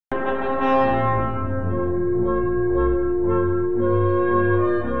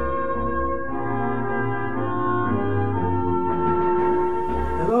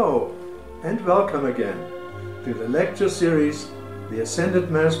And welcome again to the lecture series, The Ascended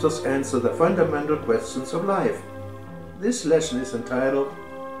Masters Answer the Fundamental Questions of Life. This lesson is entitled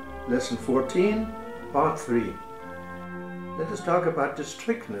Lesson 14, Part 3. Let us talk about the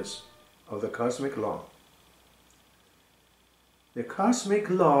strictness of the cosmic law. The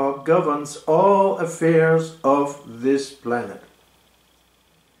cosmic law governs all affairs of this planet.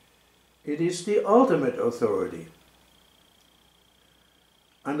 It is the ultimate authority.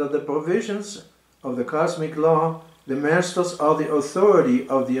 Under the provisions of the cosmic law, the masters are the authority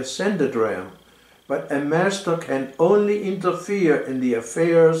of the ascended realm, but a master can only interfere in the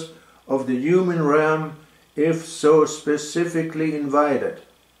affairs of the human realm if so specifically invited.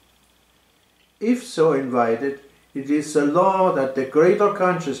 If so invited, it is the law that the greater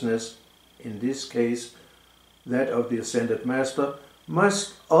consciousness, in this case that of the ascended master,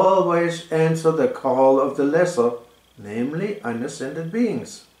 must always answer the call of the lesser, namely unascended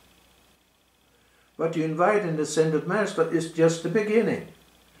beings. What you invite an ascended master is just the beginning.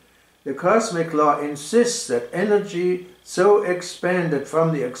 The cosmic law insists that energy so expanded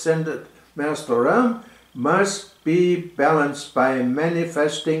from the ascended master realm must be balanced by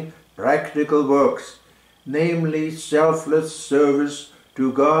manifesting practical works, namely selfless service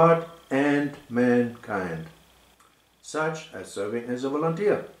to God and mankind, such as serving as a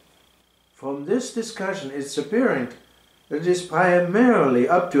volunteer. From this discussion it's apparent that it is primarily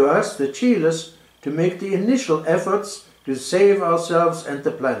up to us, the Chilas, to make the initial efforts to save ourselves and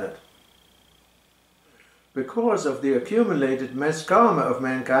the planet. Because of the accumulated mass karma of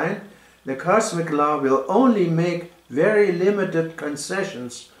mankind, the cosmic law will only make very limited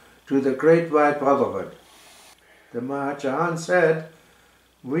concessions to the Great White Brotherhood. The Mahachahan said,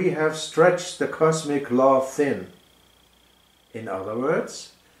 "We have stretched the cosmic law thin." In other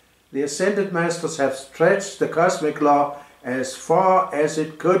words, the Ascended Masters have stretched the cosmic law as far as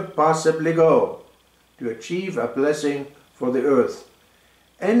it could possibly go to achieve a blessing for the earth.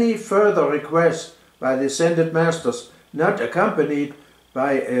 Any further request by the Ascended Masters, not accompanied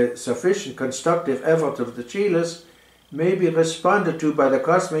by a sufficient constructive effort of the Chilas, may be responded to by the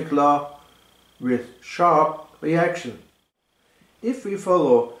cosmic law with sharp reaction. If we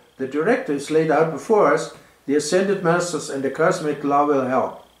follow the directives laid out before us, the Ascended Masters and the cosmic law will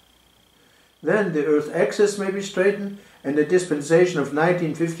help. Then the Earth axis may be straightened, and the dispensation of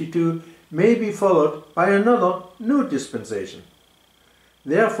 1952 may be followed by another new dispensation.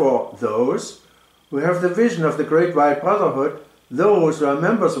 Therefore, those who have the vision of the Great White Brotherhood, those who are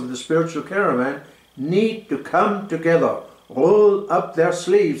members of the spiritual caravan, need to come together, roll up their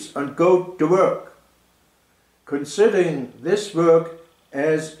sleeves and go to work, considering this work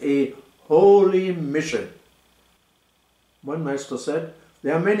as a holy mission. One master said,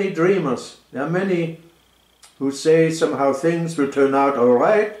 "There are many dreamers, there are many who say somehow things will turn out all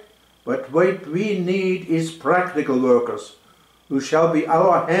right, but what we need is practical workers, who shall be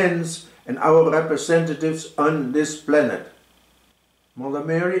our hands and our representatives on this planet." Mother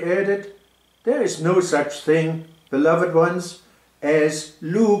Mary added, "There is no such thing, beloved ones, as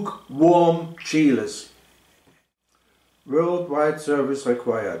lukewarm Chilas." Worldwide service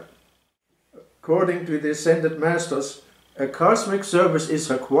required. According to the Ascended Masters, a cosmic service is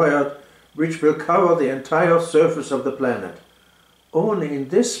required which will cover the entire surface of the planet. Only in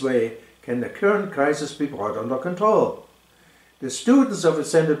this way can the current crisis be brought under control. The students of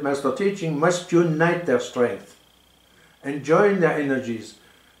Ascended Master teaching must unite their strength and join their energies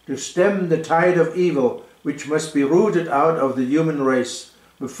to stem the tide of evil which must be rooted out of the human race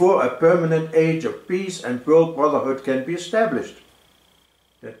before a permanent age of peace and world brotherhood can be established.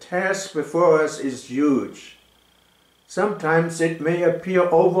 The task before us is huge. Sometimes it may appear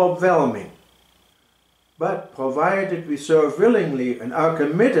overwhelming. But provided we serve willingly and are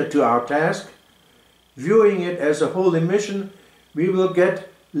committed to our task, viewing it as a holy mission, we will get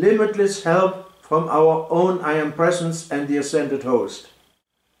limitless help from our own I Am Presence and the Ascended Host.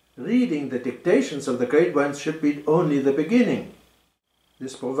 Reading the dictations of the Great Ones should be only the beginning.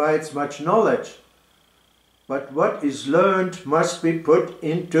 This provides much knowledge, but what is learned must be put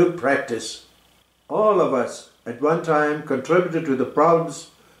into practice. All of us at one time contributed to the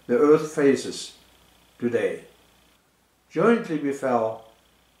problems the earth faces today. Jointly we fell,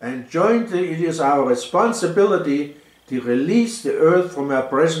 and jointly it is our responsibility to release the earth from her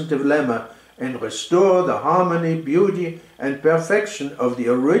present dilemma and restore the harmony, beauty, and perfection of the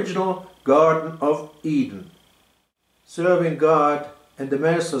original Garden of Eden. Serving God and the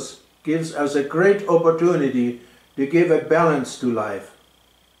Masters gives us a great opportunity to give a balance to life.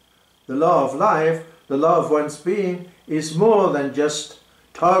 The law of life, the law of one's being, is more than just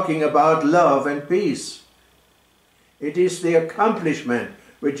talking about love and peace. It is the accomplishment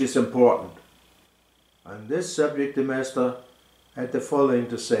which is important. On this subject the Master had the following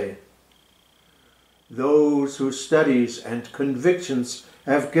to say: those whose studies and convictions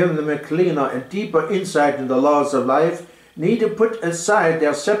have given them a cleaner and deeper insight in the laws of life need to put aside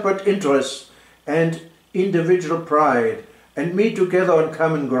their separate interests and individual pride and meet together on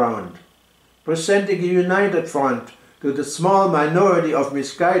common ground, presenting a united front to the small minority of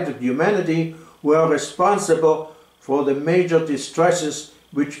misguided humanity who are responsible for the major distresses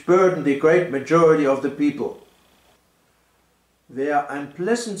which burden the great majority of the people. Their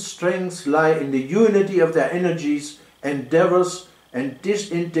unpleasant strengths lie in the unity of their energies, endeavors, and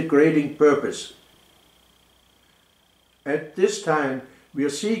disintegrating purpose. At this time, we are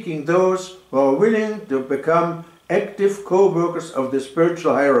seeking those who are willing to become active co-workers of the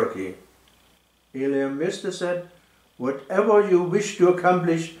spiritual hierarchy. Eliam Vista said, "Whatever you wish to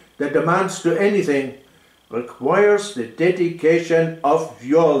accomplish that amounts to anything requires the dedication of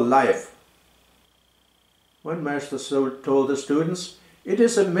your life." One master told the students, "It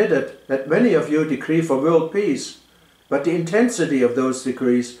is admitted that many of you decree for world peace, but the intensity of those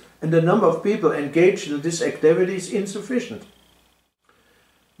decrees and the number of people engaged in this activity is insufficient.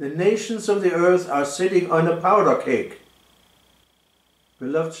 The nations of the earth are sitting on a powder cake.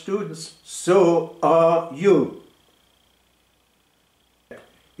 Beloved students, so are you.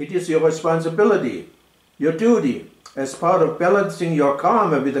 It is your responsibility, your duty, as part of balancing your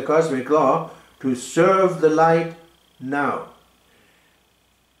karma with the cosmic law, to serve the light now.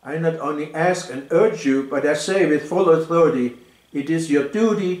 I not only ask and urge you, but I say with full authority, it is your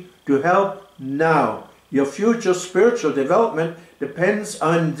duty to help now. Your future spiritual development depends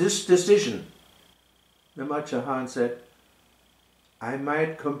on this decision." The Machahan said, "I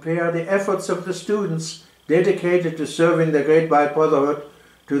might compare the efforts of the students dedicated to serving the Great White Brotherhood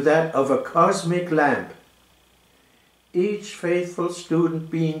to that of a cosmic lamp, each faithful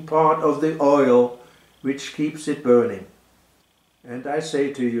student being part of the oil which keeps it burning. And I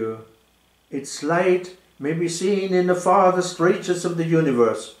say to you, its light may be seen in the farthest reaches of the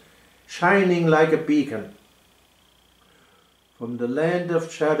universe, shining like a beacon from the land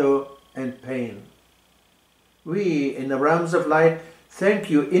of shadow and pain. We, in the realms of light, thank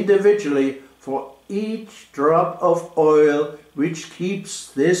you individually for each drop of oil which keeps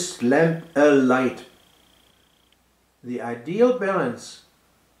this lamp alight. The ideal balance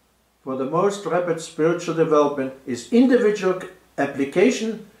for the most rapid spiritual development is individual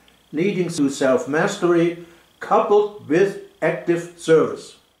application leading to self-mastery coupled with active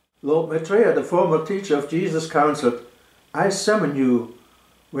service." Lord Maitreya, the former teacher of Jesus, counseled, "I summon you.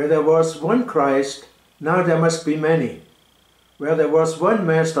 Where there was one Christ, now there must be many. Where there was one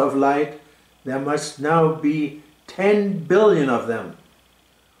Master of Light, there must now be 10 billion of them.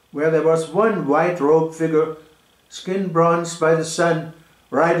 Where there was one white-robed figure, skin bronzed by the sun,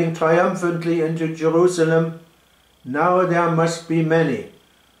 riding triumphantly into Jerusalem, now there must be many.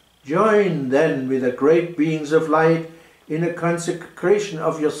 Join then with the great beings of light in a consecration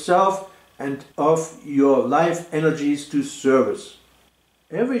of yourself and of your life energies to service."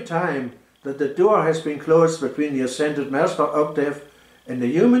 Every time that the door has been closed between the Ascended Master Octave and the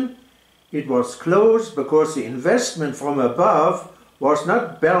human, it was closed because the investment from above was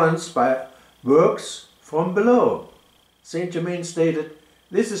not balanced by works from below. Saint Germain stated,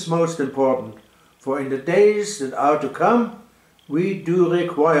 "This is most important, for in the days that are to come, we do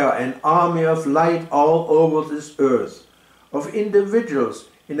require an army of light all over this earth, of individuals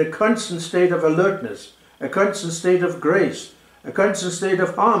in a constant state of alertness, a constant state of grace, a constant state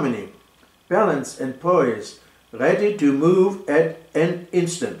of harmony, balance and poise, ready to move at an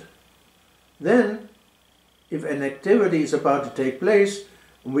instant. Then, if an activity is about to take place,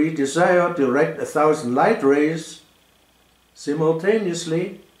 we desire to direct 1,000 light rays,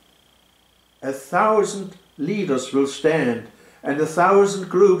 simultaneously 1,000 leaders will stand and 1,000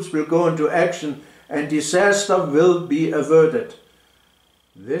 groups will go into action and disaster will be averted.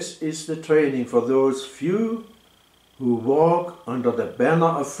 This is the training for those few who walk under the banner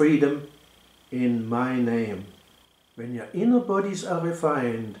of freedom in my name." When your inner bodies are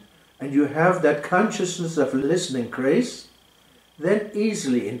refined and you have that consciousness of listening grace, then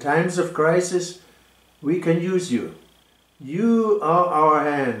easily in times of crisis we can use you. You are our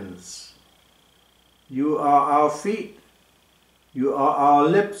hands. You are our feet. You are our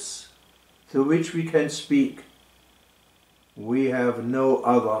lips through which we can speak. We have no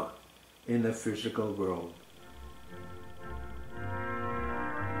other in the physical world.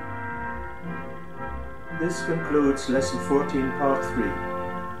 This concludes Lesson 14, Part 3.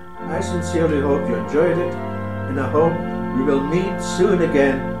 I sincerely hope you enjoyed it, and I hope we will meet soon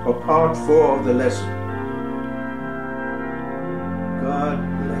again for Part 4 of the lesson. God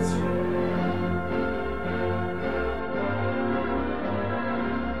bless you.